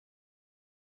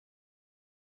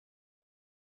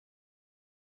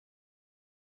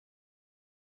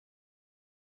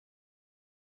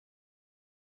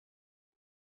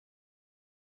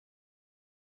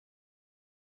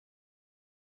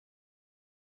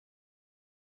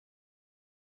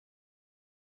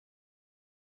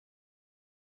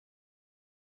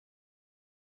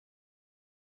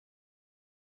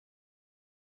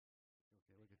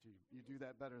You do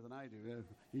that better than I do.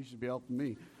 You should be helping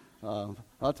me.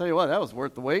 I'll tell you what, that was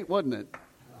worth the wait, wasn't it?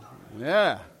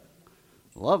 Yeah.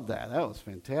 Love that. That was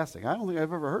fantastic. I don't think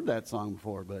I've ever heard that song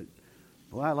before, but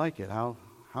boy, I like it. How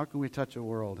can we touch a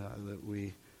world that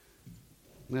we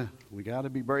got to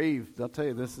be brave. I'll tell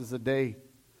you, this is a day.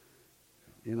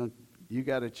 You know, you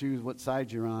got to choose what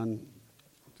side you're on.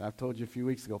 I've told you a few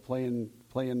weeks ago, playing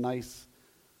nice.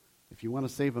 If you want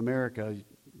to save America,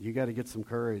 you got to get some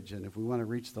courage. And if we want to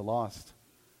reach the lost,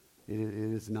 it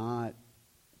is not.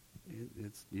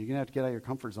 You're gonna have to get out of your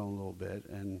comfort zone a little bit.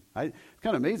 And it's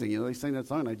kind of amazing. You know, they sing that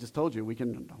song. And I just told you,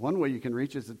 one way you can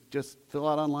reach is to just fill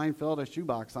out a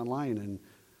shoebox online. And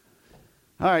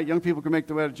all right, young people can make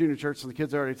their way to junior church. So the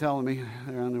kids are already telling me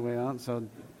they're on their way out. So.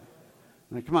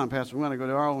 Like, come on, Pastor, we want to go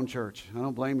to our own church. I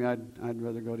don't blame you. I'd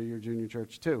rather go to your junior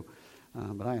church too.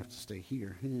 But I have to stay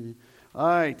here. All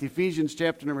right, Ephesians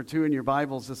chapter number 2 in your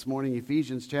Bibles this morning.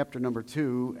 Ephesians chapter number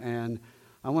 2. And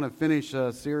I want to finish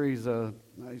a series I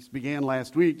began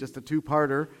last week, just a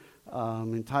two-parter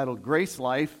entitled Grace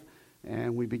Life.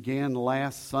 And we began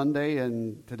last Sunday.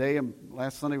 And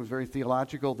last Sunday was very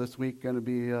theological. This week going to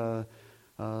be a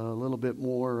little bit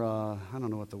more, I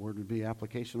don't know what the word would be,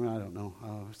 application, I don't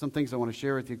know. Some things I want to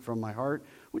share with you from my heart,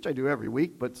 which I do every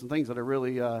week, but some things that are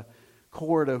really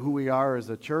core to who we are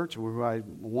as a church, or who I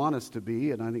want us to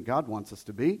be, and I think God wants us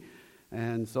to be.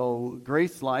 And so,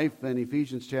 Grace Life in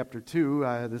Ephesians chapter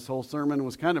 2, this whole sermon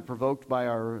was kind of provoked by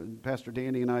our Pastor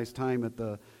Danny and I's time at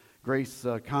the Grace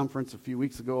Conference a few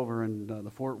weeks ago over in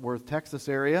the Fort Worth, Texas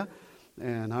area.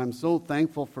 And I'm so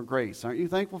thankful for grace. Aren't you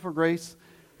thankful for grace?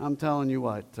 I'm telling you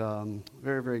what,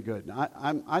 very, very good.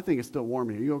 I think it's still warm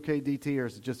here. You okay, DT, or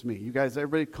is it just me? You guys,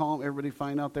 everybody calm? Everybody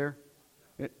fine out there?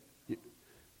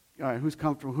 All right, who's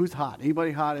comfortable? Who's hot?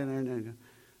 Anybody hot in there?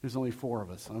 There's only 4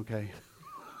 of us, okay.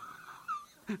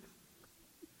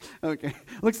 Okay,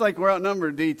 looks like we're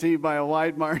outnumbered, DT, by a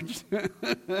wide margin.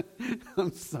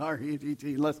 I'm sorry, DT.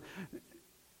 You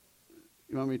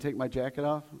want me to take my jacket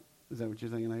off? Is that what you're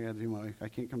thinking I got to do? I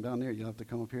can't come down there. You'll have to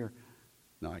come up here.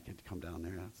 No, I can't come down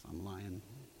there. I'm lying.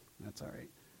 That's all right.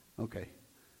 Okay.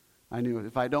 I knew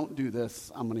if I don't do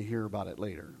this, I'm going to hear about it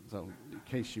later. So, in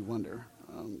case you wonder,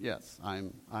 yes,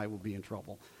 I will be in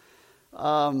trouble.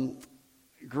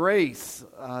 Grace,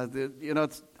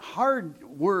 it's a hard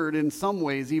word in some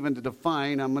ways even to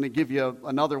define. I'm going to give you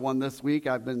another one this week.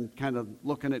 I've been kind of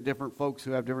looking at different folks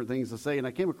who have different things to say, and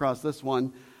I came across this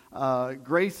one.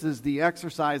 Grace is the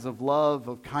exercise of love,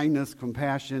 of kindness,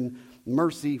 compassion,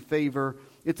 mercy, favor.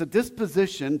 It's a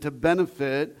disposition to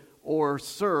benefit or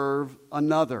serve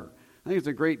another. I think it's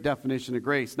a great definition of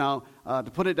grace. Now, to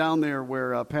put it down there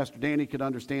where Pastor Danny could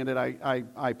understand it,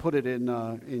 I put it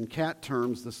in cat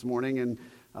terms this morning, and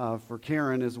for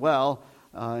Karen as well,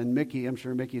 and Mickey. I'm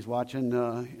sure Mickey's watching.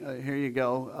 Here you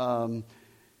go.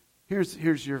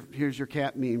 Here's your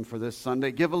cat meme for this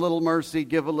Sunday. Give a little mercy,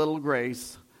 give a little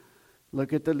grace.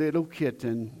 Look at the little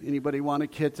kitten. Anybody want a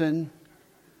kitten?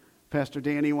 Pastor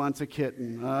Danny wants a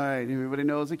kitten. All right, everybody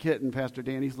knows a kitten. Pastor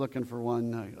Danny's looking for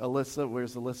one. Alyssa,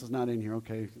 where's Alyssa's not in here?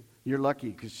 Okay, you're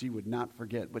lucky because she would not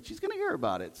forget, but she's going to hear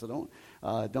about it, so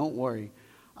don't worry.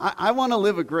 I want to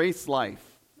live a grace life,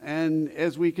 and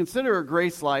as we consider a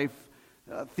grace life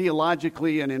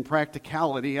theologically and in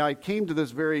practicality, I came to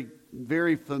this very,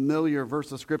 very familiar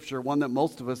verse of Scripture, one that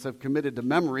most of us have committed to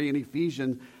memory in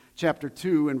Ephesians chapter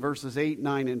 2 and verses 8,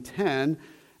 9, and 10.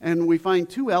 And we find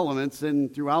 2 elements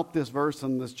throughout this verse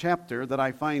and this chapter that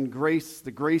I find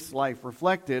the grace life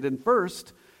reflected. And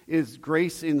first is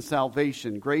grace in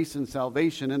salvation. Grace in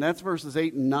salvation. And that's verses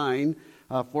 8 and 9.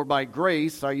 For by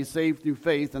grace are you saved through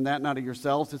faith, and that not of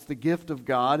yourselves. It's the gift of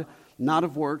God, not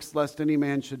of works, lest any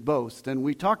man should boast. And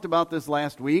we talked about this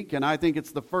last week, and I think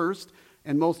it's the first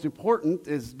and most important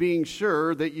is being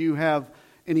sure that you have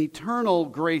an eternal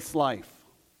grace life.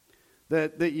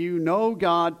 That you know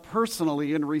God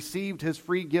personally and received His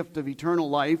free gift of eternal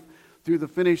life through the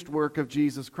finished work of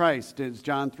Jesus Christ. It's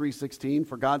John 3:16,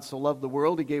 for God so loved the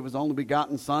world, He gave His only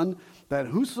begotten Son, that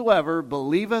whosoever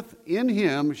believeth in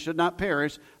Him should not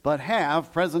perish, but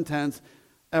have, present tense,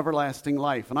 everlasting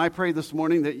life. And I pray this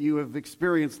morning that you have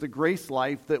experienced the grace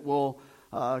life that will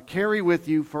carry with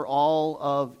you for all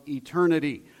of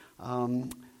eternity.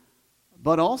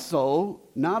 But also,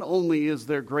 not only is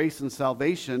there grace and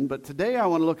salvation, but today I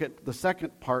want to look at the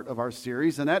second part of our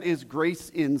series, and that is grace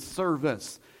in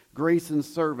service. Grace in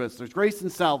service. There's grace in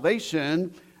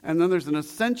salvation, and then there's an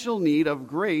essential need of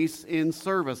grace in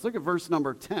service. Look at verse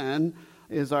number 10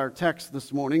 is our text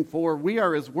this morning. For we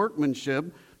are His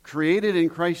workmanship, created in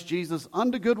Christ Jesus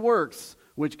unto good works,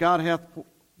 which God hath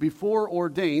before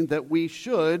ordained that we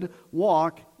should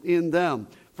walk in them.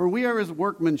 For we are his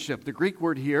workmanship. The Greek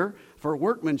word here for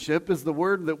workmanship is the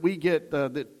word that we get,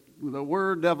 the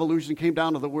word evolution came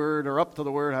down to the word, or up to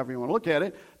the word, however you want to look at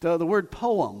it, to the word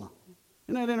poem.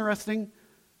 Isn't that interesting?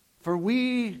 For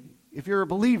we, if you're a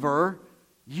believer,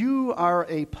 you are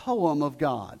a poem of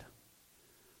God.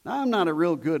 Now, I'm not a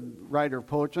real good writer of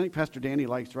poetry. I think Pastor Danny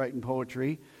likes writing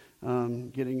poetry,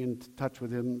 getting in touch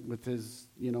with him with his,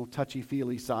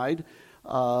 touchy-feely side.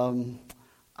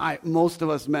 Most of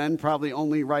us men probably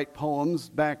only write poems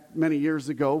back many years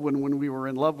ago when we were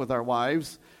in love with our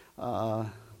wives.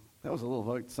 That was a little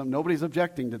like nobody's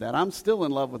objecting to that. I'm still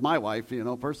in love with my wife,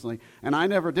 personally, and I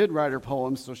never did write her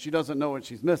poems, so she doesn't know what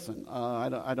she's missing.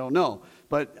 I don't know,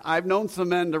 but I've known some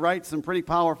men to write some pretty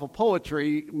powerful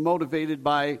poetry motivated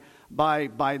by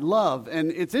love,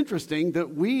 and it's interesting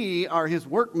that we are his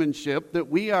workmanship, that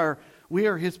we are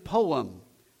his poem.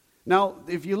 Now,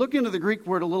 if you look into the Greek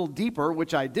word a little deeper,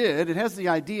 which I did, it has the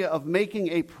idea of making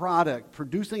a product,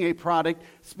 producing a product.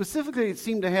 Specifically, it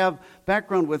seemed to have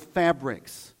background with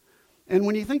fabrics. And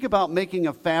when you think about making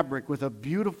a fabric with a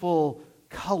beautiful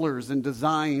colors and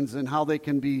designs and how they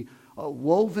can be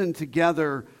woven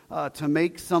together to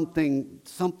make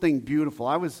something beautiful.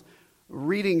 I was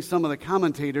reading some of the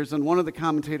commentators, and one of the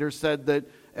commentators said that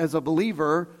as a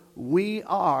believer, we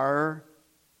are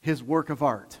his work of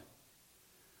art.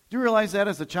 Do you realize that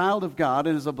as a child of God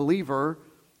and as a believer,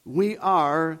 we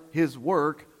are his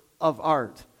work of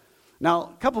art? Now,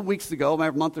 a couple of weeks ago,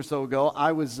 maybe a month or so ago,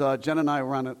 Jen and I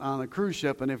were on a cruise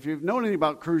ship, and if you've known anything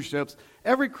about cruise ships,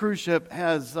 every cruise ship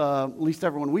has, at least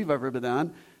everyone we've ever been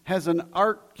on, has an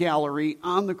art gallery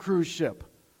on the cruise ship.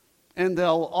 And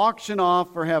they'll auction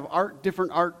off or have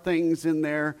different art things in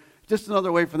there. Just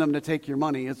another way for them to take your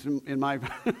money. It's in my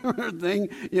thing.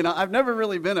 I've never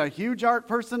really been a huge art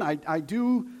person. I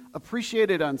do appreciate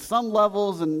it on some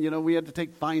levels, and we had to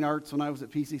take fine arts when I was at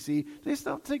PCC. They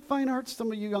still take fine arts.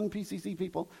 Some of you young PCC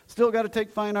people still got to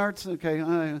take fine arts. Okay,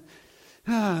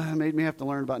 made me have to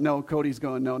learn about. No, Cody's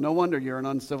going. No wonder you're an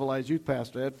uncivilized youth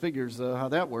pastor. That figures how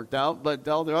that worked out. But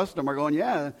all the rest of them are going.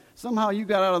 Yeah, somehow you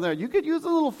got out of there. You could use a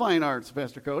little fine arts,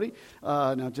 Pastor Cody.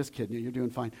 No, just kidding. You're doing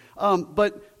fine.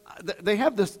 But they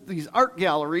have these art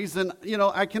galleries, and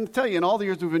I can tell you, in all the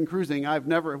years we've been cruising, have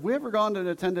we ever gone and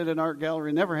attended an art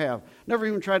gallery? Never have. Never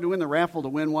even tried to win the raffle to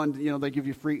win one. They give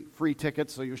you free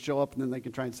tickets, so you show up and then they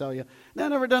can try and sell you. No,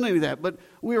 never done any of that. But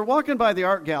we were walking by the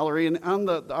art gallery, and on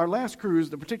our last cruise,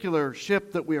 the particular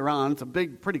ship that we were on, it's a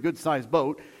big, pretty good sized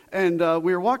boat. And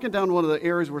we were walking down one of the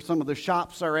areas where some of the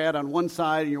shops are at on one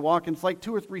side, and you're walking, it's like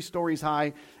 2 or 3 stories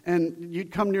high, and you'd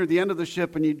come near the end of the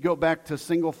ship, and you'd go back to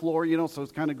single floor, so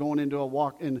it's kind of going into a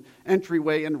walk-in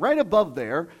entryway, and right above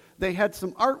there, they had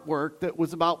some artwork that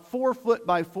was about 4 foot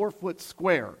by 4 foot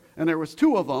square, and there was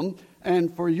 2 of them,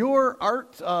 and for your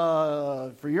art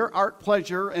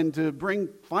pleasure and to bring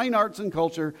fine arts and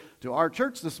culture to our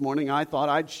church this morning, I thought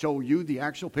I'd show you the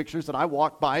actual pictures that I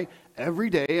walked by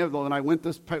every day, and I went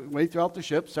this way throughout the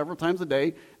ship several times a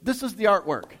day. This is the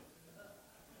artwork.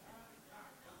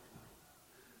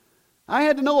 I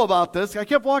had to know about this. I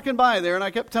kept walking by there, and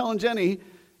I kept telling Jenny,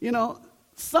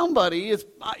 somebody is,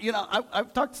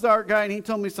 I've talked to the art guy, and he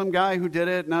told me some guy who did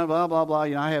it, and blah, blah, blah.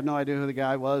 I have no idea who the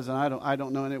guy was, and I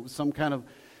don't know, and it was some kind of,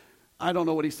 I don't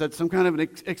know what he said, some kind of an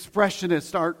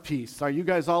expressionist art piece. Are you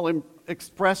guys all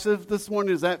expressive this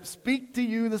morning? Does that speak to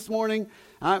you this morning?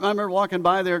 I remember walking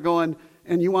by there going,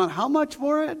 and you want how much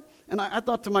for it? And I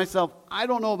thought to myself, I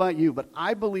don't know about you, but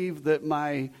I believe that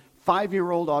my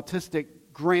 5-year-old autistic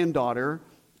granddaughter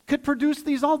could produce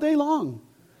these all day long.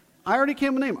 I already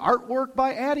came with a name, Artwork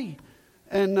by Addie.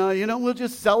 And, we'll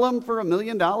just sell them for $1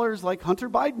 million like Hunter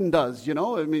Biden does,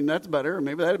 that's better.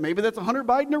 Maybe that's a Hunter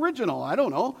Biden original. I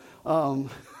don't know.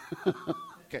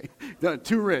 Okay,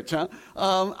 too rich, huh?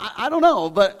 I don't know,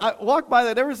 but I walk by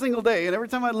that every single day, and every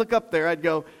time I look up there, I'd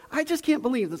go, I just can't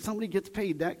believe that somebody gets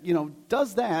paid that,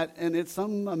 does that, and it's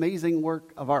some amazing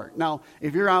work of art. Now,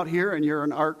 if you're out here and you're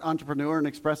an art entrepreneur and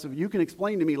expressive, you can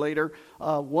explain to me later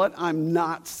what I'm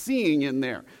not seeing in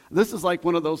there. This is like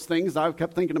one of those things I've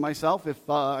kept thinking to myself, if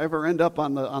I ever end up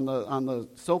on the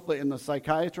sofa in the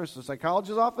psychiatrist or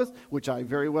psychologist's office, which I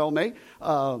very well may,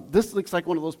 this looks like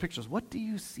one of those pictures. What do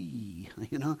you see?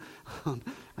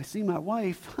 I see my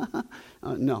wife.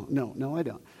 No, I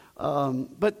don't.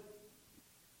 But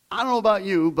I don't know about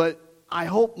you, but I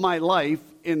hope my life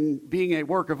in being a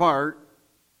work of art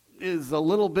is a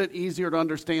little bit easier to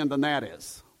understand than that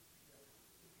is.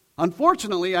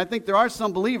 Unfortunately, I think there are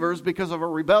some believers, because of a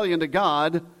rebellion to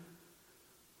God,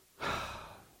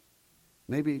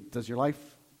 maybe, does your life,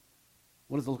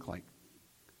 what does it look like?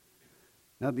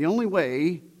 Now, the only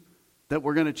way that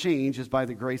we're going to change is by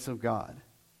the grace of God.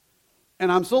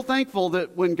 And I'm so thankful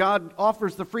that when God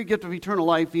offers the free gift of eternal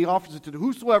life, He offers it to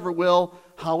whosoever will,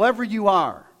 however you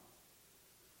are.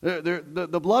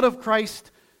 The blood of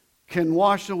Christ can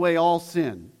wash away all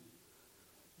sin.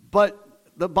 But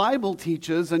the Bible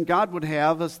teaches, and God would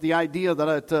have us, the idea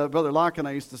that Brother Locke and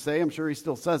I used to say, I'm sure he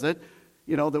still says it,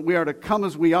 that we are to come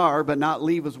as we are, but not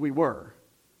leave as we were.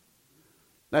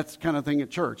 That's the kind of thing at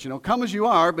church. Come as you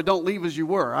are, but don't leave as you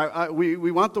were.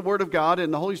 We want the Word of God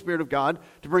and the Holy Spirit of God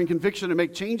to bring conviction and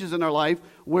make changes in our life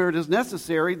where it is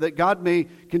necessary, that God may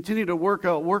continue to work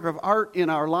a work of art in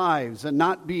our lives and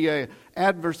not be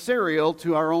adversarial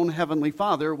to our own Heavenly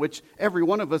Father, which every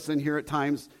one of us in here at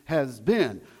times has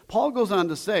been. Paul goes on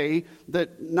to say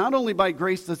that not only by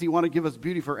grace does he want to give us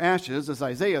beauty for ashes, as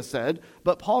Isaiah said,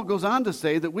 but Paul goes on to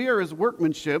say that we are His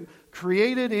workmanship,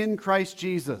 created in Christ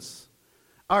Jesus.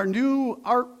 Our new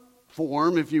art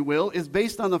form, if you will, is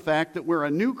based on the fact that we're a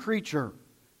new creature.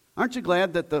 Aren't you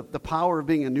glad that the power of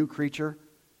being a new creature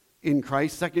in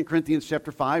Christ? 2 Corinthians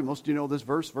chapter 5, most of you know this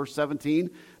verse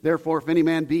 17. Therefore, if any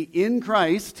man be in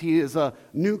Christ, he is a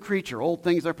new creature. Old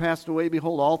things are passed away,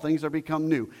 behold, all things are become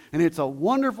new. And it's a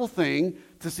wonderful thing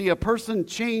to see a person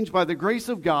changed by the grace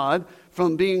of God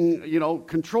from being,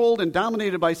 controlled and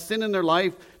dominated by sin in their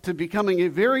life to becoming a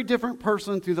very different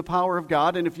person through the power of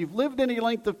God. And if you've lived any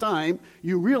length of time,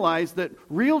 you realize that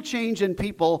real change in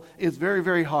people is very,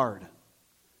 very hard. At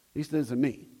least it isn't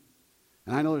me.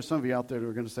 And I know there's some of you out there who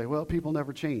are going to say, well, people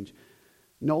never change.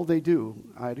 No, they do.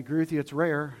 I'd agree with you, it's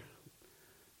rare.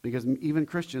 Because even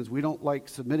Christians, we don't like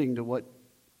submitting to what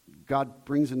God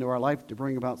brings into our life to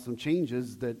bring about some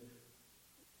changes that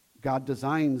God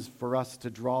designs for us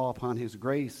to draw upon His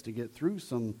grace to get through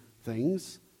some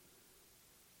things.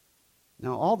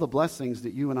 Now, all the blessings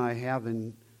that you and I have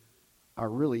are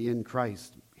really in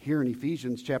Christ. Here in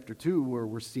Ephesians chapter 2, where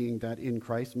we're seeing that in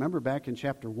Christ. Remember back in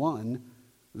chapter 1,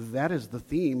 that is the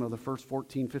theme of the first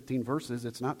 14, 15 verses.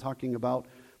 It's not talking about,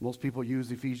 most people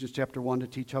use Ephesians chapter 1 to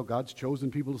teach how God's chosen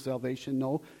people to salvation.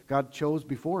 No, God chose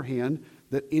beforehand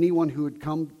that anyone who would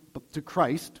come to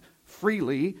Christ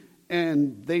freely,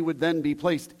 and they would then be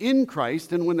placed in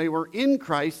Christ, and when they were in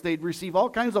Christ, they'd receive all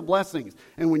kinds of blessings.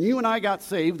 And when you and I got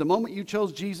saved, the moment you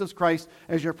chose Jesus Christ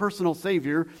as your personal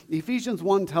Savior, Ephesians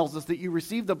 1 tells us that you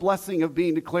received the blessing of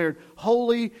being declared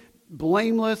holy,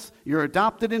 blameless, you're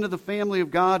adopted into the family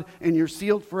of God, and you're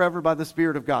sealed forever by the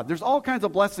Spirit of God. There's all kinds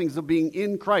of blessings of being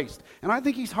in Christ. And I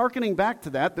think he's hearkening back to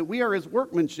that we are His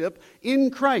workmanship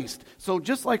in Christ. So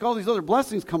just like all these other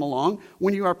blessings come along,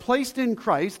 when you are placed in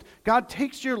Christ, God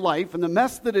takes your life and the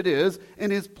mess that it is, and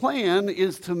His plan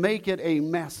is to make it a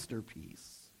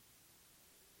masterpiece.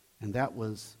 And that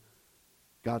was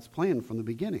God's plan from the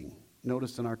beginning.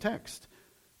 Notice in our text,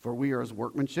 for we are His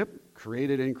workmanship,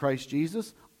 created in Christ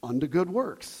Jesus, unto good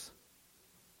works.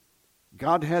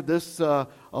 God had this a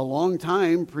long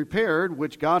time prepared,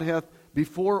 which God hath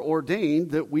before ordained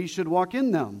that we should walk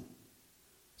in them.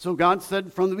 So God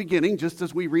said from the beginning, just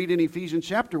as we read in Ephesians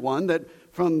chapter 1, that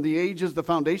from the ages, the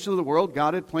foundation of the world,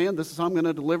 God had planned, this is how I'm going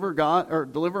to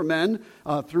deliver men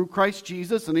through Christ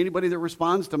Jesus, and anybody that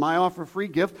responds to my offer of free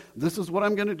gift, this is what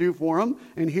I'm going to do for them.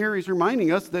 And here he's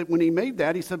reminding us that when he made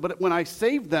that, he said, but when I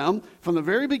saved them from the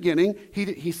very beginning,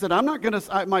 he said,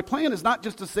 my plan is not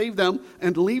just to save them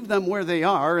and leave them where they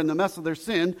are in the mess of their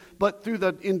sin, but through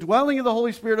the indwelling of the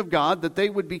Holy Spirit of God, that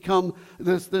they would become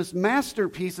this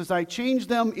masterpiece as I change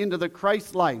them into the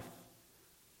Christ life.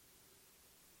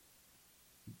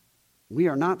 We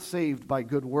are not saved by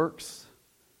good works.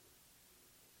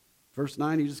 Verse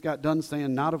 9, he just got done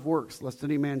saying, not of works, lest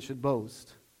any man should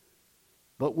boast.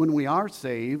 But when we are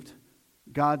saved,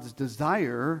 God's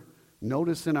desire,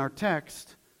 notice in our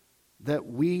text, that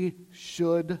we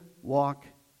should walk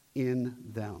in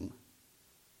them.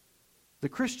 The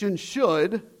Christian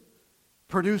should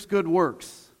produce good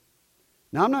works.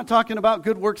 Now, I'm not talking about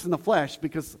good works in the flesh,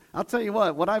 because I'll tell you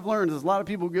what I've learned is a lot of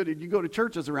people, you go to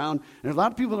churches around, and there's a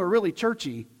lot of people that are really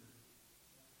churchy.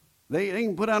 They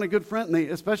can put on a good front,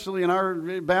 and especially in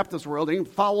our Baptist world, they can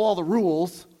follow all the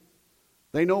rules.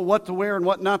 They know what to wear and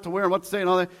what not to wear and what to say and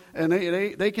all that. And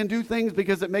they can do things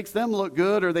because it makes them look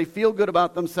good, or they feel good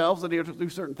about themselves, that they have to do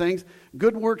certain things.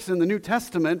 Good works in the New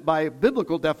Testament, by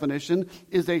biblical definition,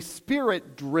 is a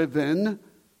spirit-driven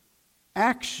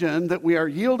action that we are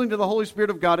yielding to the Holy Spirit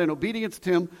of God in obedience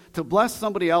to Him to bless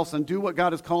somebody else and do what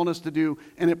God is calling us to do,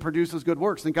 and it produces good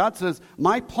works. And God says,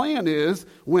 my plan is,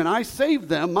 when I save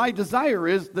them, my desire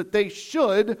is that they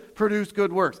should produce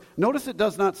good works. Notice it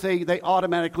does not say they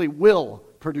automatically will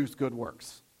produce good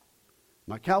works.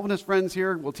 My Calvinist friends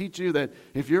here will teach you that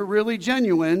if you're really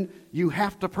genuine, you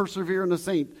have to persevere in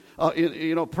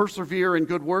the persevere in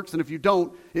good works. And if you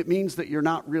don't, it means that you're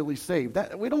not really saved.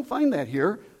 We don't find that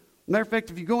here. Matter of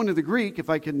fact, if you go into the Greek, if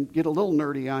I can get a little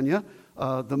nerdy on you,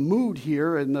 the mood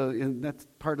here, and that's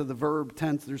part of the verb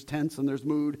tense. There's tense and there's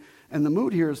mood. And the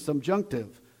mood here is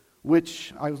subjunctive,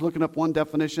 which I was looking up one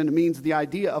definition. It means the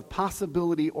idea of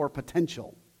possibility or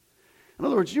potential. In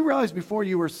other words, you realize before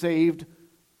you were saved,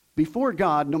 before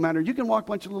God, no matter, you can walk a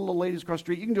bunch of little ladies across the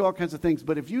street, you can do all kinds of things,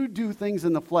 but if you do things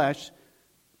in the flesh,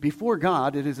 before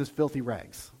God, it is as filthy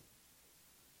rags.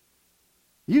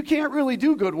 You can't really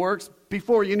do good works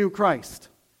before you knew Christ,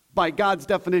 by God's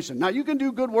definition. Now, you can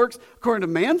do good works according to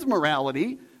man's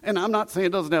morality, and I'm not saying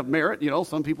it doesn't have merit.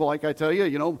 Some people, like I tell you,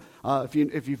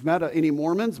 if you've met any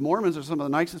Mormons are some of the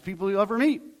nicest people you'll ever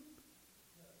meet.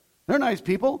 They're nice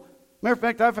people. Matter of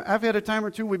fact, I've had a time or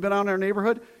two, we've been out in our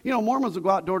neighborhood. Mormons will go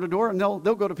out door to door, and they'll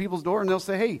go to people's door, and they'll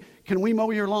say, hey, can we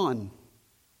mow your lawn?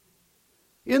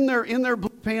 In their blue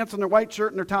pants and their white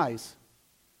shirt and their ties.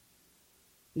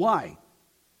 Why?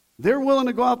 They're willing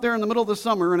to go out there in the middle of the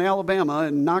summer in Alabama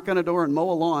and knock on a door and mow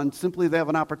a lawn simply they have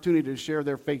an opportunity to share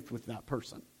their faith with that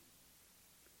person.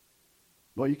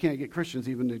 Well, you can't get Christians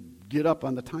even to get up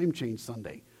on the time change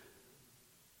Sunday.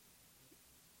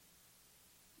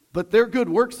 But their good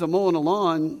works of mowing a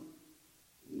lawn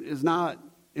is not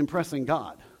impressing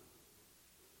God.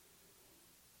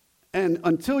 And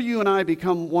until you and I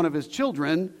become one of his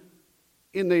children,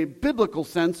 in the biblical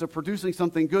sense of producing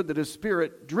something good that is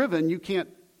spirit-driven, you can't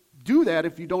do that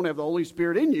if you don't have the Holy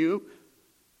Spirit in you.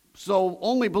 So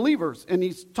only believers. And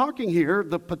he's talking here,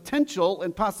 the potential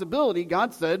and possibility,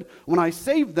 God said, when I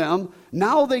saved them,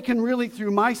 now they can really,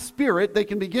 through my Spirit, they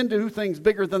can begin to do things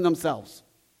bigger than themselves.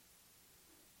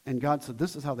 And God said,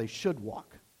 this is how they should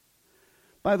walk.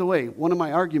 By the way, one of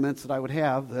my arguments that I would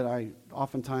have, that I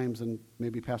oftentimes, and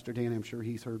maybe Pastor Dan, I'm sure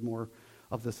he's heard more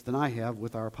of this than I have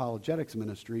with our apologetics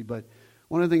ministry, but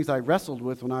one of the things I wrestled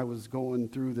with when I was going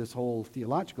through this whole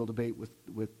theological debate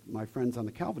with my friends on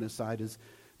the Calvinist side is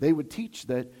they would teach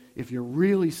that if you're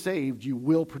really saved, you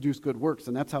will produce good works,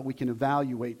 and that's how we can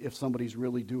evaluate if somebody's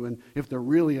really if they're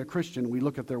really a Christian, we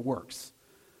look at their works.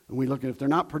 And we look at if they're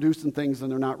not producing things, then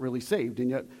they're not really saved. And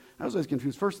yet, I was always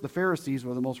confused. First, the Pharisees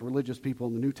were the most religious people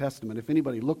in the New Testament. If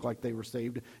anybody looked like they were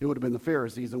saved, it would have been the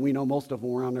Pharisees, and we know most of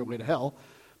them were on their way to hell.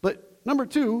 But number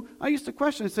two, I used to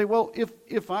question and say, well,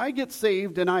 if I get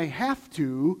saved and I have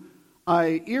to,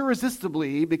 I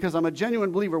irresistibly, because I'm a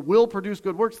genuine believer, will produce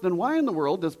good works, then why in the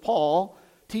world does Paul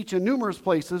teach in numerous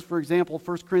places, for example,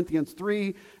 1 Corinthians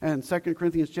 3 and 2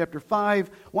 Corinthians chapter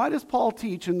 5, why does Paul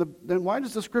teach, then why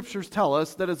does the Scriptures tell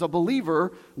us that as a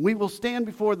believer, we will stand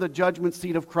before the judgment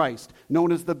seat of Christ,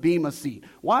 known as the Bema seat?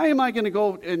 Why am I going to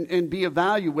go and be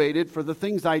evaluated for the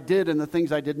things I did and the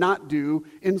things I did not do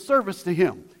in service to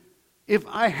Him? If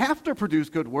I have to produce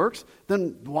good works,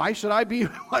 then why should I be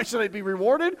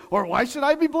rewarded, or why should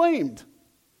I be blamed?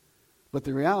 But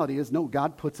the reality is, no,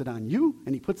 God puts it on you,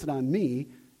 and He puts it on me,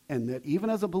 and that even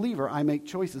as a believer, I make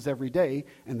choices every day,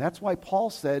 and that's why Paul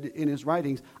said in his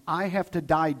writings, I have to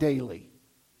die daily.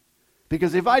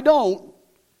 Because if I don't,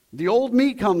 the old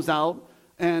me comes out,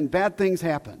 and bad things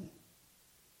happen.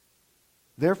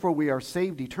 Therefore, we are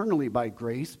saved eternally by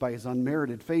grace, by His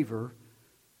unmerited favor,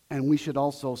 and we should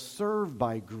also serve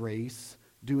by grace,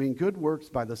 doing good works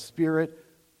by the Spirit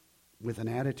with an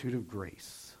attitude of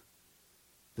grace.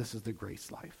 This is the grace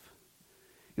life.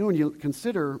 When you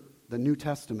consider the New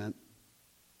Testament,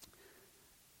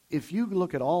 if you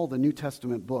look at all the New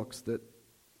Testament books that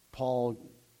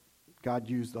God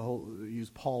used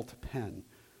Paul to pen,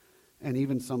 and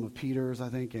even some of Peter's, I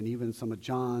think, and even some of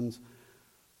John's,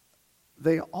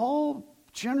 they all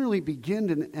generally begin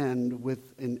and end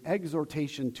with an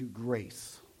exhortation to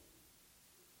grace.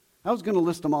 I was going to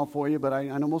list them all for you, but I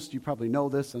know most of you probably know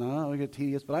this, and I know I get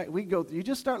tedious, but you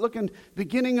just start looking,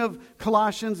 beginning of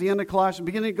Colossians, the end of Colossians,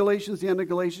 beginning of Galatians, the end of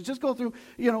Galatians. Just go through,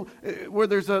 where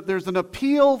there's an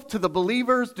appeal to the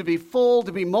believers to be full,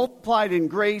 to be multiplied in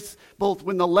grace, both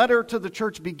when the letter to the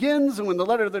church begins and when the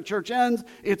letter to the church ends.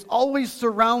 It's always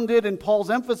surrounded, in Paul's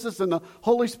emphasis in the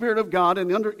Holy Spirit of God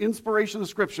and under inspiration of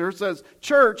Scripture, says,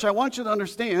 church, I want you to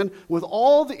understand, with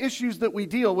all the issues that we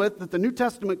deal with, that the New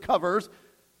Testament covers,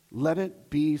 let it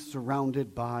be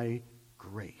surrounded by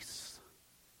grace.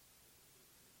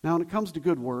 Now, when it comes to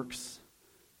good works,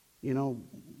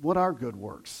 what are good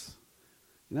works?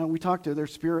 We talk to their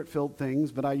spirit-filled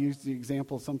things, but I use the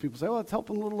example, some people say, it's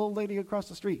helping a little old lady across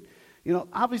the street.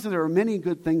 Obviously there are many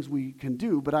good things we can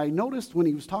do, but I noticed when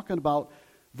he was talking about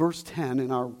verse 10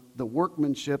 and the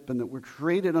workmanship and that we're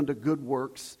created unto good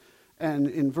works, and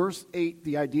in verse 8,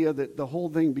 the idea that the whole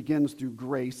thing begins through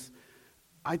grace,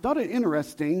 I thought it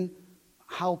interesting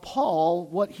how Paul,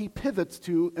 what he pivots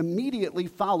to immediately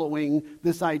following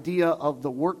this idea of the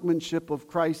workmanship of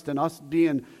Christ and us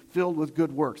being filled with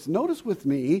good works. Notice with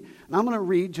me, and I'm going to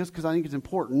read just because I think it's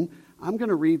important, I'm going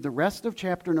to read the rest of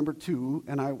chapter number 2,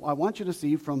 and I want you to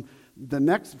see from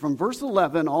verse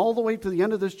 11 all the way to the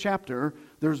end of this chapter,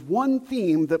 there's one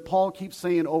theme that Paul keeps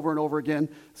saying over and over again.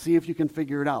 See if you can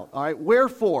figure it out. All right,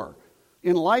 wherefore,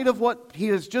 in light of what he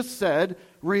has just said,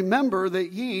 remember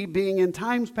that ye, being in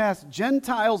times past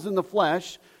Gentiles in the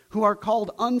flesh, who are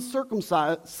called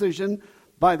uncircumcision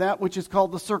by that which is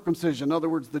called the circumcision. In other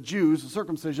words, the Jews, the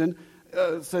circumcision,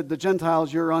 said the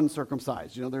Gentiles, you're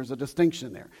uncircumcised. There's a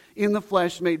distinction there. In the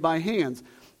flesh made by hands.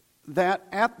 That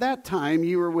at that time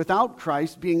you were without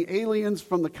Christ, being aliens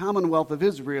from the commonwealth of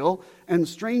Israel, and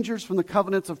strangers from the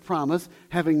covenants of promise,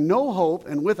 having no hope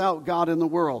and without God in the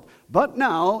world. But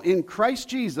now, in Christ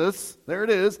Jesus, there it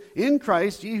is, in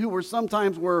Christ, ye who were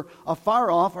sometimes were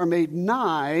afar off are made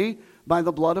nigh by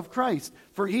the blood of Christ.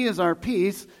 For he is our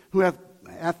peace, who hath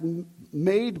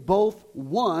made both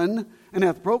one, and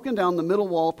hath broken down the middle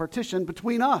wall partition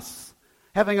between us,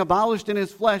 having abolished in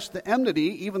his flesh the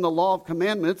enmity, even the law of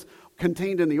commandments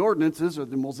contained in the ordinances or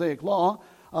the Mosaic law,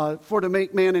 for to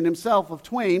make man in himself of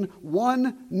twain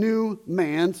one new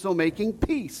man, so making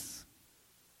peace.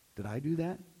 Did I do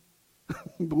that?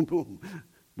 Boom, boom.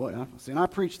 Boy, see, and I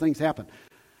preach, things happen.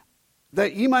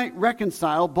 That ye might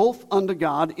reconcile both unto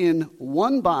God in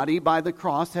one body by the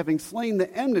cross, having slain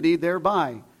the enmity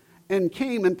thereby, and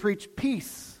came and preached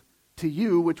peace to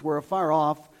you which were afar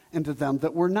off, and to them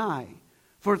that were nigh.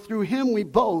 For through him we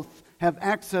both have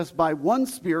access by one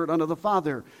Spirit unto the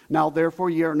Father. Now therefore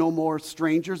ye are no more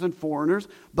strangers and foreigners,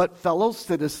 but fellow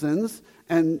citizens,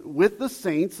 and with the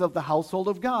saints of the household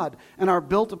of God, and are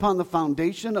built upon the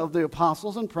foundation of the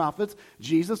apostles and prophets,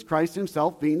 Jesus Christ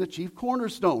himself being the chief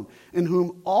cornerstone, in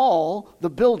whom all the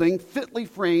building fitly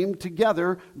framed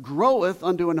together groweth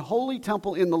unto an holy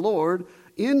temple in the Lord,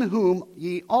 in whom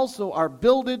ye also are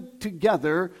builded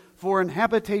together for an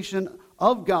habitation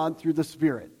of God through the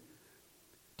Spirit.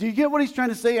 Do you get what he's trying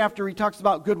to say after he talks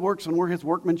about good works and we're his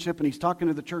workmanship, and he's talking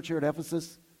to the church here at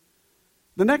Ephesus?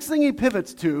 The next thing he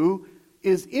pivots to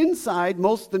is inside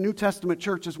most of the New Testament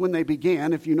churches when they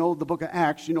began. If you know the book of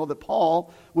Acts, you know that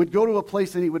Paul would go to a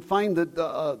place and he would find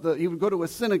he would go to a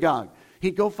synagogue.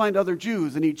 He'd go find other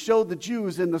Jews, and he'd show the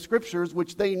Jews in the scriptures,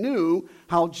 which they knew,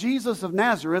 how Jesus of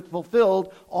Nazareth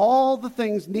fulfilled all the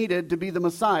things needed to be the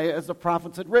Messiah as the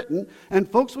prophets had written. And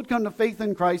folks would come to faith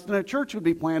in Christ, and a church would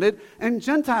be planted, and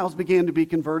Gentiles began to be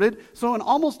converted. So in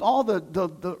almost all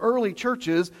the early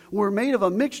churches were made of a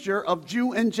mixture of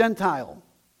Jew and Gentile.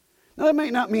 Now that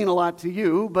may not mean a lot to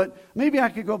you, but maybe I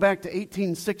could go back to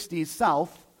 1860s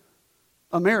South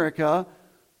America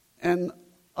and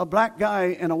a black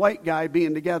guy and a white guy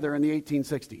being together in the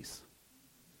 1860s.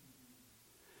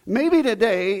 Maybe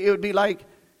today it would be like,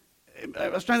 I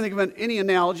was trying to think of any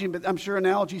analogy, but I'm sure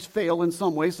analogies fail in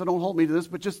some way, so don't hold me to this,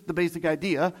 but just the basic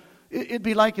idea. It'd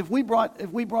be like if we brought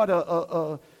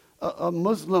a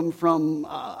Muslim from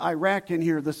Iraq in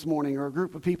here this morning, or a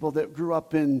group of people that grew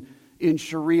up in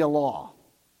Sharia law,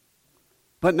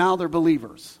 but now they're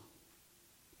believers.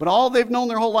 But all they've known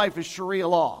their whole life is Sharia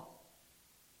law.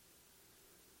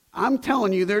 I'm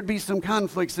telling you, there'd be some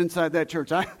conflicts inside that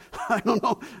church. I don't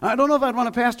know. I don't know if I'd want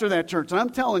to pastor that church. I'm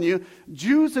telling you,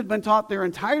 Jews had been taught their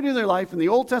entirety of their life in the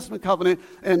Old Testament covenant,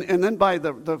 and then by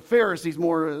the Pharisees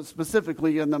more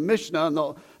specifically, and the Mishnah and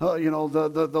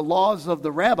the laws of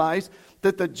the rabbis,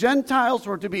 that the Gentiles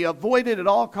were to be avoided at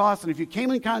all costs, and if you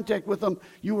came in contact with them,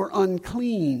 you were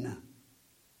unclean.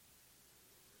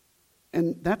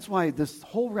 And that's why this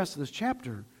whole rest of this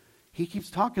chapter, he keeps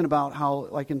talking about how,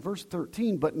 like in verse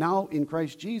 13, but now in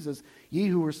Christ Jesus, ye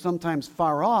who were sometimes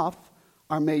far off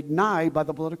are made nigh by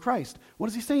the blood of Christ. What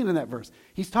is he saying in that verse?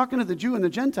 He's talking to the Jew and the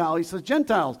Gentile. He says,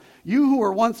 Gentiles, you who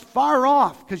were once far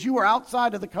off because you were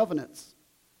outside of the covenants.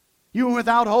 You were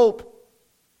without hope.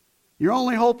 Your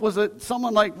only hope was that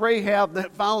someone like Rahab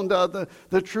that found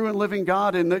the true and living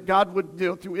God, and that God would,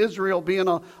 through Israel, being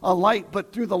a light.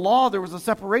 But through the law, there was a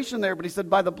separation there. But he said,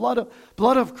 by the blood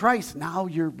of Christ, now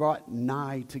you're brought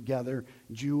nigh together,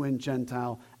 Jew and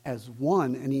Gentile, as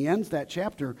one. And he ends that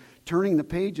chapter turning the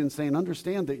page and saying,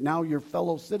 understand that now you're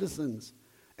fellow citizens.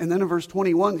 And then in verse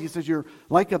 21, he says, you're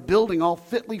like a building all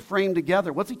fitly framed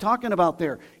together. What's he talking about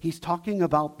there? He's talking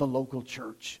about the local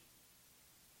church.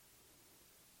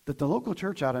 That the local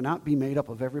church ought to not be made up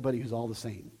of everybody who's all the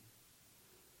same.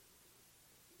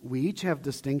 We each have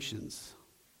distinctions.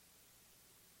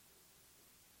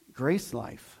 Grace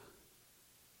Life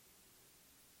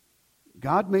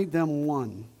God made them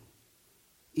one.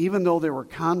 Even though there were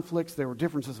conflicts, there were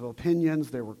differences of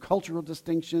opinions, there were cultural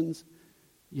distinctions,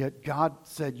 yet God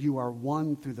said you are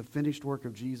one through the finished work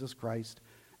of Jesus Christ.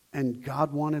 And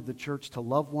God wanted the church to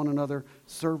love one another,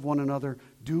 serve one another,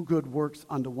 do good works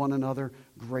unto one another,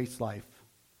 grace life.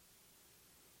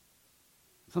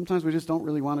 Sometimes we just don't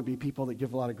really want to be people that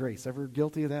give a lot of grace. Ever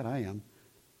guilty of that? I am.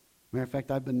 Matter of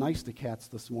fact, I've been nice to cats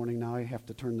this morning. Now I have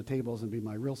to turn the tables and be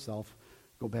my real self,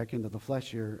 go back into the flesh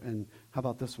here. And how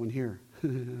about this one here?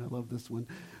 I love this one.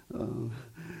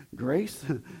 Grace,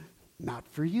 not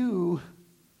for you.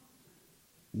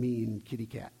 Mean kitty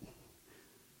cat.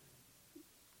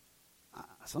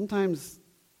 Sometimes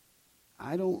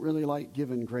I don't really like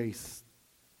giving grace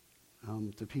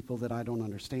to people that I don't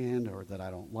understand or that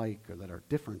I don't like or that are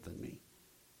different than me.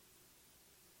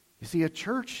 You see, a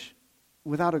church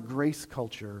without a grace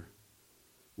culture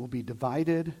will be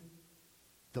divided,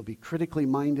 they'll be critically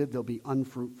minded, they'll be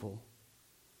unfruitful.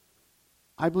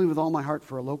 I believe with all my heart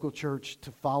for a local church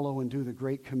to follow and do the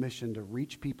Great Commission to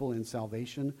reach people in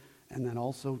salvation and then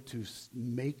also to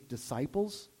make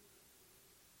disciples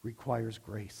requires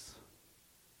grace.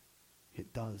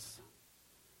 It does.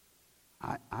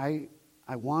 I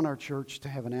want our church to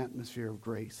have an atmosphere of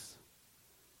grace.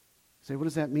 You say, what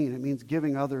does that mean? It means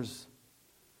giving others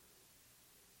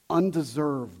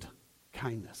undeserved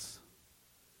kindness.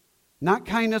 Not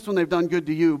kindness when they've done good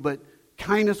to you, but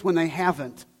kindness when they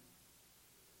haven't.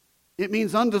 It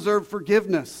means undeserved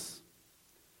forgiveness.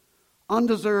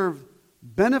 Undeserved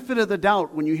benefit of the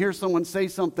doubt when you hear someone say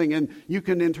something, and you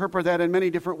can interpret that in many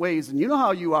different ways. And you know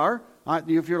how you are.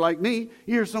 If you're like me,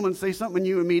 you hear someone say something and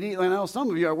you immediately, I know some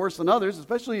of you are worse than others,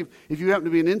 especially if you happen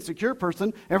to be an insecure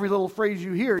person, every little phrase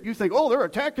you hear, you think, oh, they're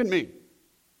attacking me.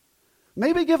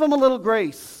 Maybe give them a little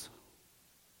grace.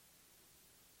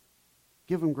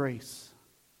 Give them grace.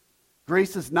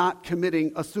 Grace is not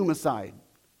committing a suicide.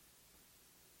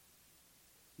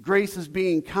 Grace is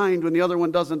being kind when the other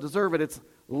one doesn't deserve it. It's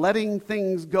letting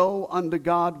things go unto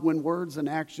God when words and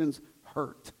actions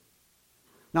hurt.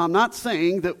 Now, I'm not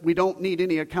saying that we don't need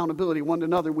any accountability one to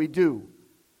another. We do.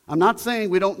 I'm not saying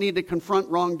we don't need to confront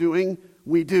wrongdoing.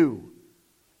 We do.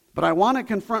 But I want to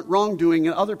confront wrongdoing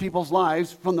in other people's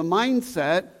lives from the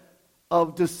mindset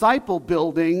of disciple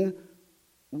building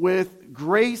with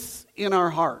grace in our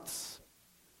hearts.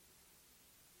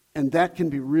 And that can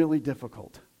be really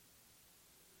difficult.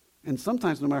 And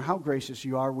sometimes, no matter how gracious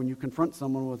you are, when you confront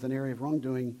someone with an area of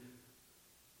wrongdoing,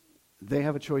 they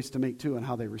have a choice to make too in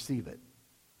how they receive it.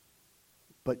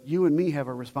 But you and me have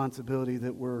a responsibility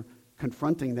that we're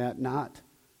confronting that not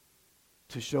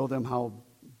to show them how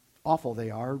awful they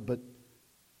are, but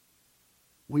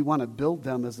we want to build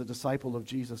them as a disciple of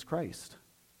Jesus Christ.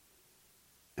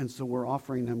 And so we're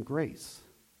offering them grace.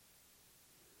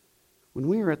 When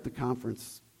we were at the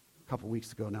conference a couple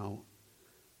weeks ago now,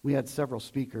 we had several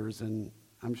speakers, and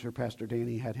I'm sure Pastor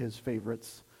Danny had his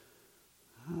favorites.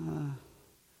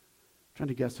 Trying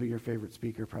to guess who your favorite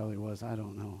speaker probably was. I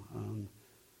don't know.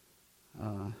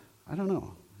 I don't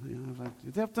know.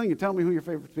 If you have to tell me who your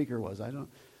favorite speaker was. I don't.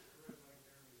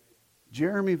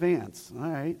 Jeremy Vance. All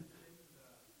right.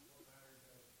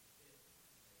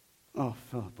 Oh,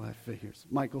 Philip, I figures.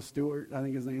 Michael Stewart, I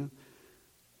think his name.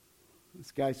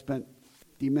 This guy spent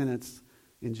 50 minutes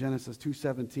in Genesis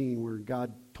 2:17, where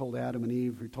God told Adam and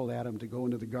Eve, he told Adam to go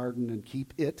into the garden and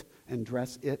keep it and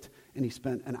dress it, and he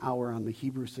spent an hour on the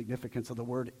Hebrew significance of the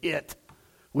word it,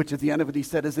 which at the end of it he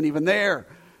said isn't even there.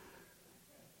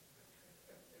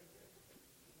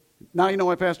 Now you know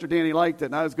why Pastor Danny liked it,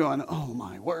 and I was going, oh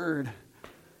my word.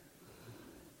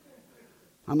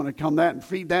 I'm going to come that and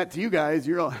feed that to you guys.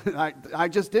 I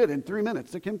just did in 3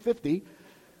 minutes. Took him 50.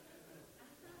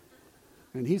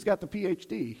 And he's got the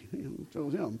PhD. So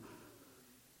him.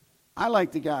 I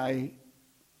like the guy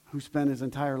who spent his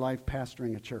entire life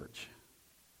pastoring a church.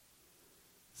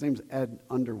 His name's Ed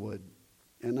Underwood.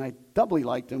 And I doubly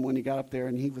liked him when he got up there,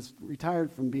 and he was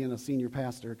retired from being a senior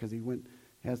pastor because he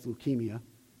has leukemia.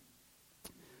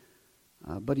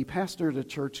 But he pastored a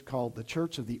church called the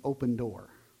Church of the Open Door.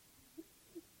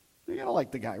 You gotta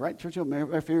like the guy, right? Church of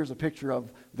here's a picture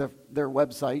of their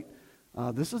website.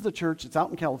 This is the church. It's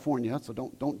out in California, so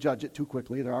don't judge it too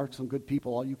quickly. There are some good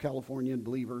people, all you Californian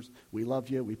believers. We love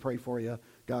you. We pray for you.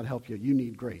 God help you. You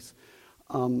need grace.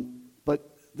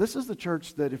 But this is the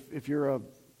church that if you're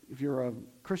a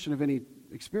Christian of any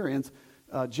experience,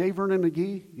 J. Vernon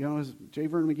McGee, J.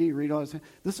 Vernon McGee, read all his.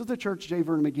 This is the church J.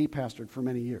 Vernon McGee pastored for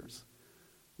many years.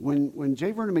 When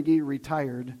J. Vernon McGee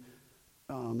retired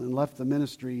and left the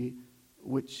ministry,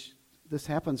 which this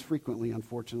happens frequently,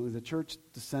 unfortunately, the church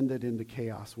descended into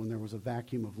chaos when there was a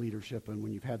vacuum of leadership, and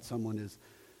when you've had someone as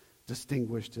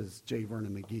distinguished as J.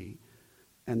 Vernon McGee.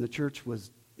 And the church was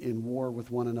in war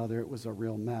with one another. It was a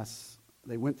real mess.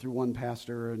 They went through one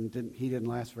pastor, and he didn't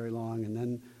last very long, and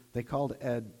then they called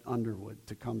Ed Underwood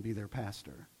to come be their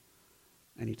pastor.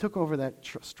 And he took over that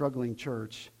struggling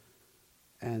church,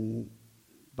 and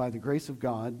by the grace of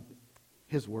God,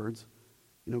 his words,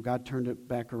 God turned it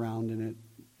back around, and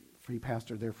he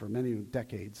pastored there for many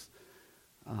decades.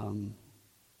 And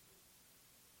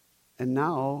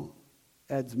now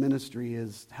Ed's ministry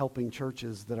is helping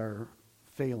churches that are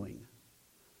failing.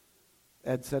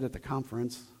 Ed said at the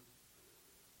conference,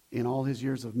 in all his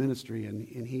years of ministry, and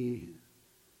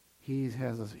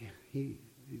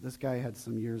this guy had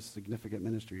some years, significant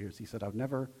ministry years. He said, I've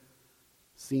never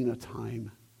seen a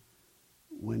time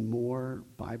when more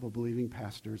Bible-believing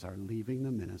pastors are leaving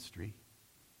the ministry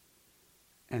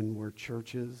and where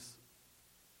churches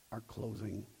are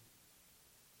closing.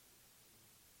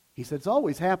 He said, it's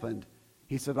always happened.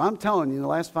 He said, I'm telling you, in the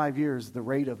last 5 years, the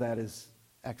rate of that is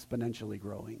exponentially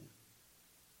growing.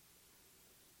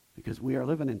 Because we are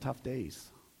living in tough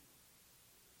days.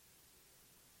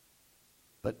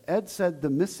 But Ed said the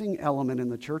missing element in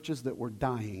the churches that were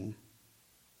dying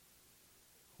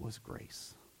was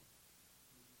grace.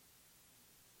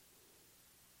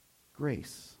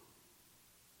 Grace.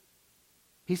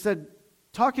 He said,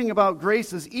 talking about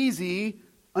grace is easy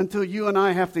until you and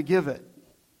I have to give it.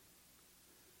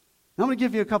 Now I'm going to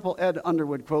give you a couple Ed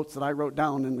Underwood quotes that I wrote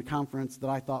down in the conference that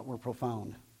I thought were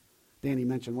profound. Danny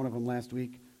mentioned one of them last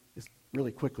week. Just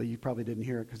really quickly, you probably didn't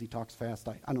hear it because he talks fast.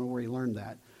 I don't know where he learned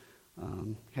that.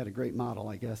 Had a great model,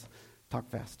 I guess. Talk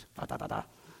fast. Da, da, da, da.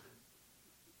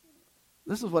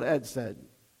 This is what Ed said.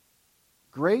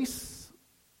 Grace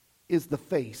is the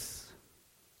face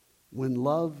when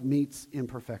love meets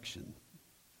imperfection.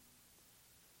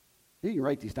 You can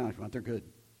write these down if you want. They're good.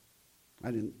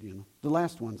 I didn't, the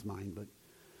last one's mine, but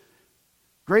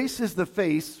grace is the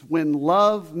face when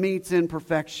love meets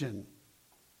imperfection.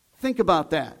 Think about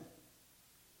that.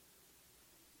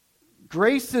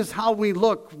 Grace is how we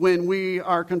look when we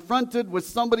are confronted with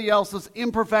somebody else's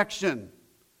imperfection,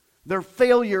 their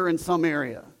failure in some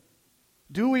area.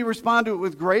 Do we respond to it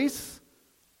with grace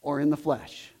or in the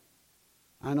flesh?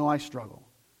 I know I struggle.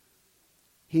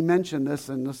 He mentioned this,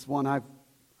 and this one I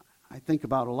think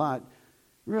about a lot.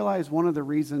 Realize one of the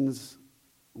reasons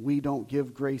we don't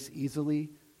give grace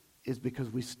easily is because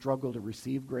we struggle to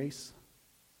receive grace.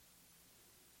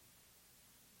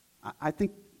 I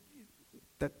think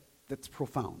that's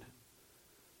profound.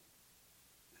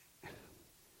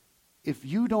 If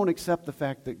you don't accept the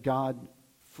fact that God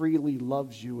freely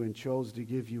loves you and chose to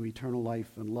give you eternal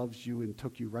life and loves you and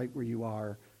took you right where you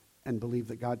are and believe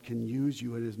that God can use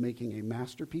you and is making a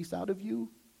masterpiece out of you,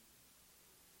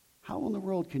 how in the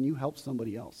world can you help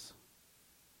somebody else?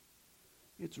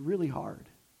 It's really hard.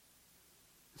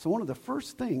 So one of the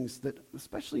first things that,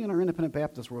 especially in our independent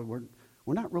Baptist world,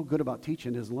 we're not real good about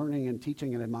teaching is learning and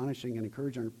teaching and admonishing and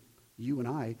encouraging you and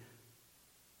I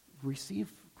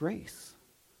receive grace.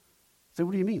 So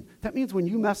what do you mean? That means when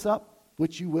you mess up,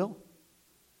 which you will,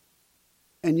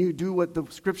 and you do what the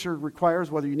Scripture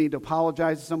requires, whether you need to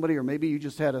apologize to somebody or maybe you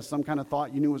just had some kind of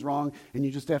thought you knew was wrong and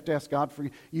you just have to ask God for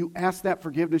you ask that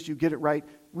forgiveness, you get it right.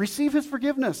 Receive His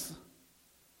forgiveness.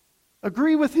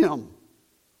 Agree with Him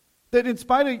that in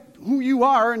spite of who you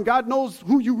are, and God knows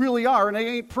who you really are, and they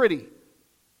ain't pretty.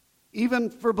 Even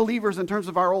for believers in terms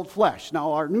of our old flesh.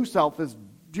 Now, our new self is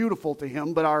beautiful to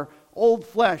Him, but our old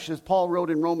flesh, as Paul wrote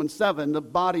in Romans 7, the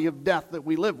body of death that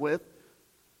we live with,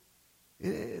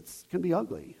 it can be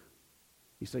ugly.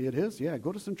 You say it is? Yeah,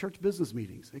 go to some church business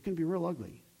meetings. It can be real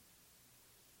ugly.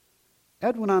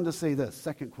 Ed went on to say this,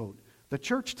 second quote, the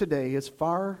church today is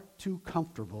far too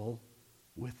comfortable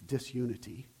with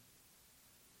disunity.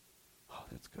 Oh,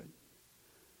 that's good.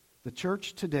 The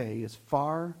church today is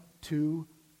far too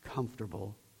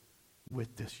comfortable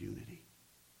with disunity.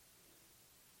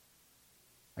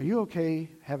 Are you okay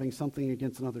having something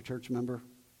against another church member?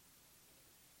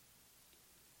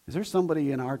 Is there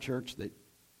somebody in our church that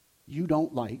you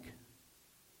don't like,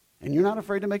 and you're not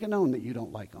afraid to make it known that you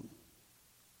don't like them?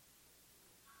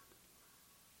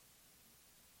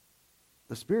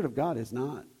 The Spirit of God is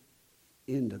not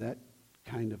into that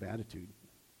kind of attitude.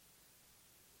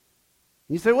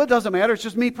 You say, well, it doesn't matter. It's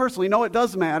just me personally. No, it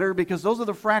does matter because those are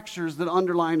the fractures that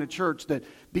underline a church that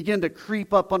begin to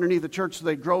creep up underneath the church so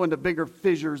they grow into bigger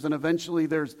fissures and eventually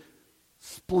there's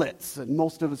splits. And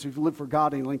most of us, if you live for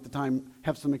God any length of time,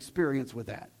 have some experience with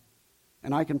that.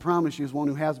 And I can promise you, as one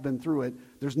who has been through it,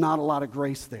 there's not a lot of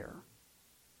grace there.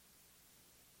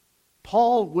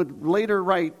 Paul would later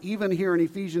write, even here in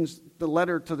Ephesians, the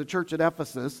letter to the church at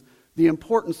Ephesus, the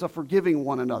importance of forgiving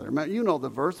one another. You know the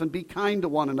verse, and be kind to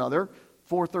one another,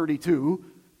 4:32,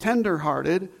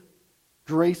 tender-hearted,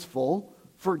 graceful,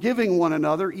 forgiving one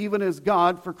another, even as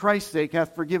God, for Christ's sake,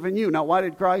 hath forgiven you. Now, why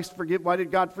did God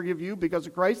forgive you? Because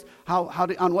of Christ?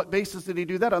 On what basis did he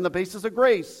do that? On the basis of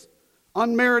grace.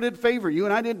 Unmerited favor. You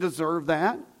and I didn't deserve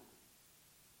that.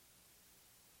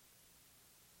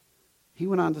 He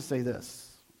went on to say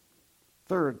this.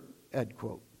 Third Ed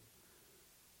quote.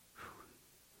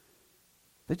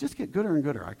 They just get gooder and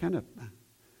gooder.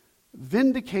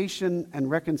 Vindication and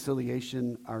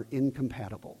reconciliation are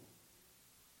incompatible.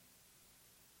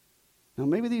 Now,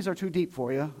 maybe these are too deep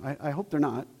for you. I hope they're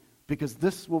not, because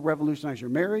this will revolutionize your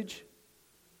marriage,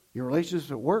 your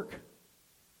relationships at work.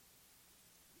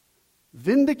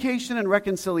 Vindication and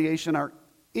reconciliation are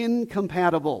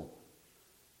incompatible.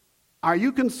 Are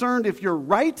you concerned if you're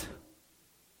right,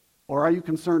 or are you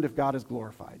concerned if God is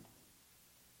glorified?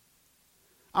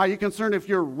 Are you concerned if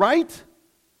you're right,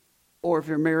 or if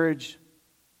your marriage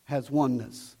has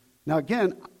oneness? Now,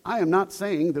 again, I am not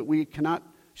saying that we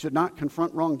should not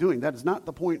confront wrongdoing. That is not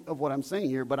the point of what I'm saying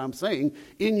here, but I'm saying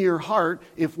in your heart,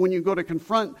 if when you go to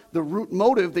confront, the root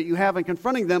motive that you have in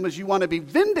confronting them is you want to be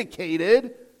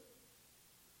vindicated,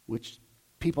 which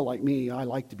people like me, I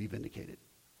like to be vindicated.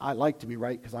 I like to be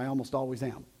right because I almost always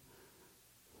am.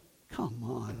 Come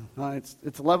on. It's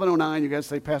 11:09. You guys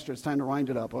say, Pastor, it's time to wind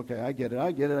it up. Okay, I get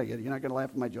it. You're not going to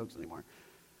laugh at my jokes anymore.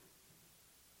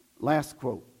 Last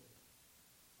quote.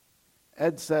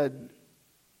 Ed said,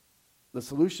 the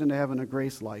solution to having a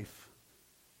grace life,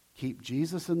 keep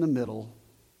Jesus in the middle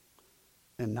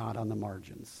and not on the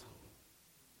margins.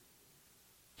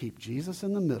 Keep Jesus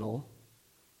in the middle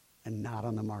and not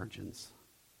on the margins.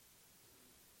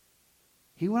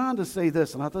 He went on to say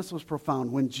this, and I thought this was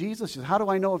profound. When Jesus says, how do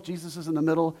I know if Jesus is in the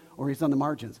middle or he's on the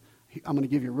margins? I'm going to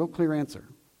give you a real clear answer.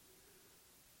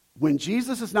 When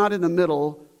Jesus is not in the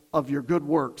middle of your good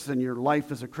works and your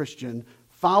life as a Christian,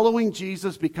 following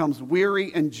Jesus becomes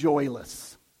weary and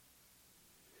joyless.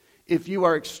 If you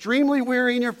are extremely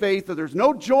weary in your faith or there's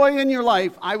no joy in your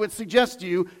life, I would suggest to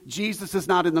you, Jesus is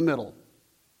not in the middle.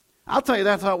 I'll tell you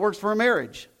that's how it works for a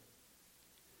marriage.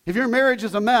 If your marriage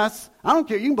is a mess, I don't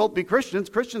care. You can both be Christians.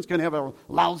 Christians can have a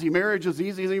lousy marriage as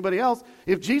easy as anybody else.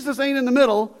 If Jesus ain't in the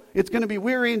middle, it's going to be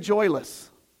weary and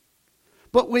joyless.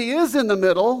 But when he is in the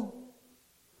middle,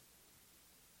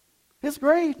 it's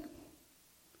great.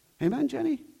 Amen,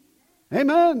 Jenny?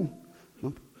 Amen.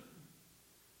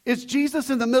 Is Jesus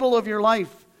in the middle of your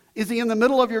life? Is he in the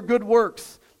middle of your good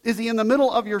works? Is he in the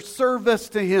middle of your service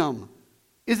to him?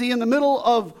 Is he in the middle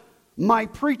of my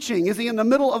preaching? Is he in the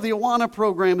middle of the Awana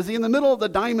program? Is he in the middle of the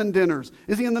diamond dinners?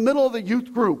 Is he in the middle of the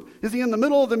youth group? Is he in the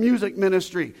middle of the music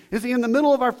ministry? Is he in the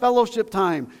middle of our fellowship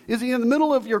time? Is he in the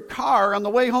middle of your car on the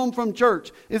way home from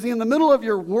church? Is he in the middle of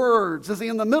your words? Is he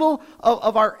in the middle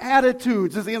of our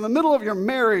attitudes? Is he in the middle of your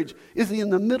marriage? Is he in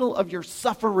the middle of your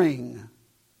suffering?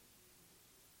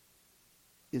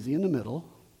 Is he in the middle,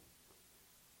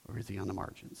 or is he on the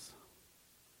margins?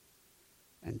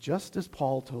 And just as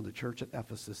Paul told the church at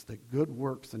Ephesus that good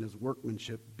works and his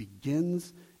workmanship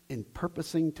begins in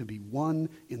purposing to be one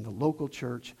in the local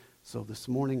church, so this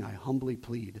morning I humbly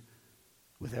plead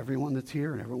with everyone that's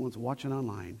here and everyone's watching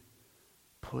online,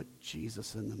 put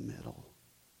Jesus in the middle.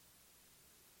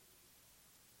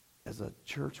 As a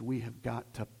church, we have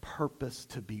got to purpose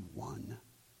to be one.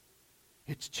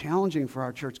 It's challenging for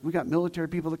our church. We got military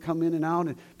people that come in and out,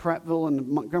 and Prattville and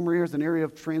Montgomery is an area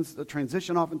of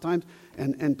transition oftentimes,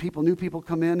 and new people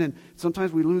come in, and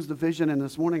sometimes we lose the vision. And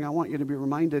this morning I want you to be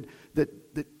reminded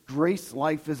that grace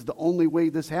life is the only way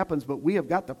this happens, but we have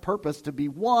got the purpose to be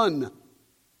one.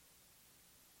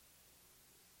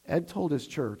 Ed told his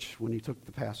church when he took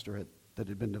the pastorate that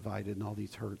had been divided and all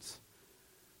these hurts,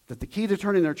 that the key to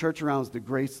turning their church around is the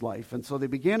grace life. And so they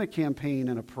began a campaign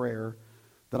and a prayer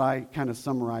that I kind of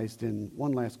summarized in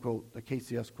one last quote, a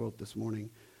KCS quote this morning.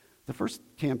 The first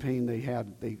campaign they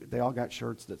had, they all got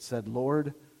shirts that said,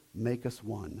 Lord, make us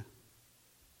one.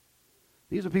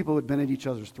 These are people who had been at each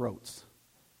other's throats.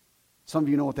 Some of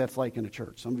you know what that's like in a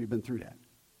church. Some of you have been through that.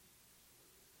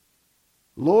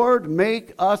 Lord,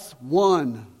 make us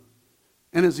one.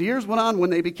 And as the years went on, when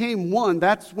they became one,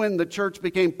 that's when the church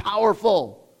became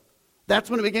powerful. That's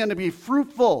when it began to be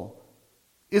fruitful,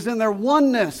 is in their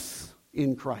oneness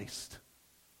in Christ.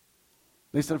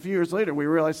 They said a few years later, we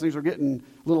realized things were getting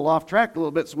a little off track a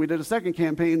little bit, so we did a second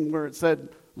campaign where it said,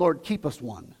 Lord, keep us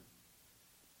one.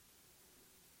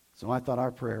 So I thought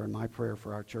our prayer and my prayer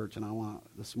for our church, and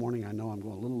this morning, I know I'm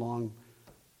going a little long,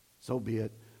 so be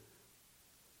it.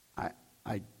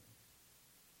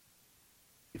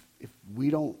 If we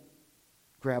don't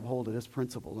grab hold of this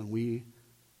principle and we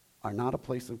are not a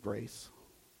place of grace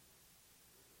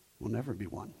will never be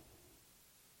one.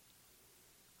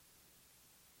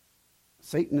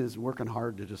 Satan is working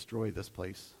hard to destroy this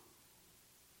place.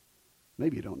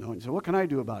 Maybe you don't know. And so what can I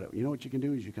do about it? You know what you can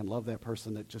do is you can love that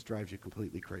person that just drives you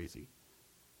completely crazy.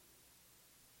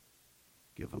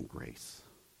 Give them grace.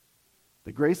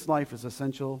 The grace life is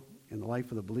essential in the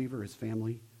life of the believer, his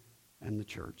family, and the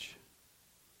church.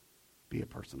 Be a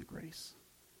person of grace.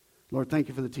 Lord, thank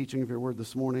you for the teaching of your word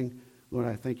this morning. Lord,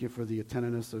 I thank you for the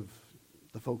attentiveness of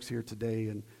the folks here today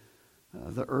and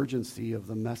the urgency of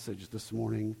the message this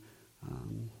morning.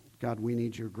 God, we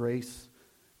need your grace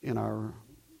in our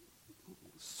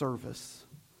service.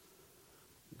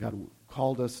 God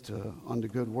called us unto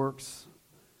good works.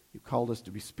 You called us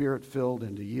to be spirit-filled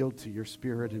and to yield to your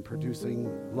spirit in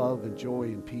producing love and joy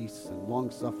and peace and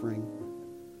long-suffering.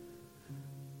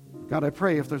 God, I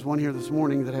pray if there's one here this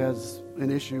morning that has an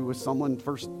issue with someone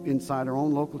first inside our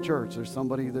own local church, there's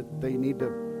somebody that they need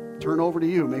to turn over to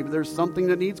you. Maybe there's something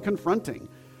that needs confronting.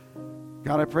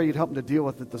 God, I pray you'd help them to deal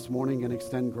with it this morning and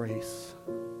extend grace.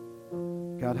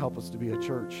 God, help us to be a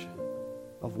church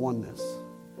of oneness.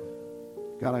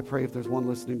 God, I pray if there's one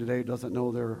listening today who doesn't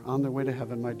know they're on their way to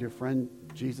heaven, my dear friend,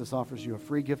 Jesus offers you a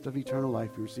free gift of eternal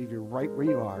life. You receive you right where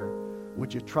you are.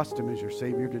 Would you trust him as your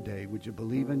Savior today? Would you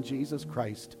believe in Jesus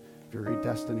Christ for your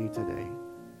destiny today?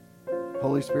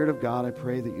 Holy Spirit of God, I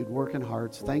pray that you'd work in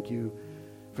hearts. Thank you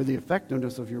for the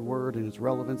effectiveness of your word and its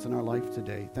relevance in our life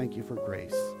today. Thank you for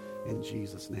grace. In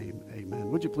Jesus' name, amen.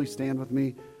 Would you please stand with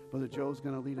me? Brother Joe's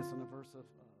going to lead us in a verse of...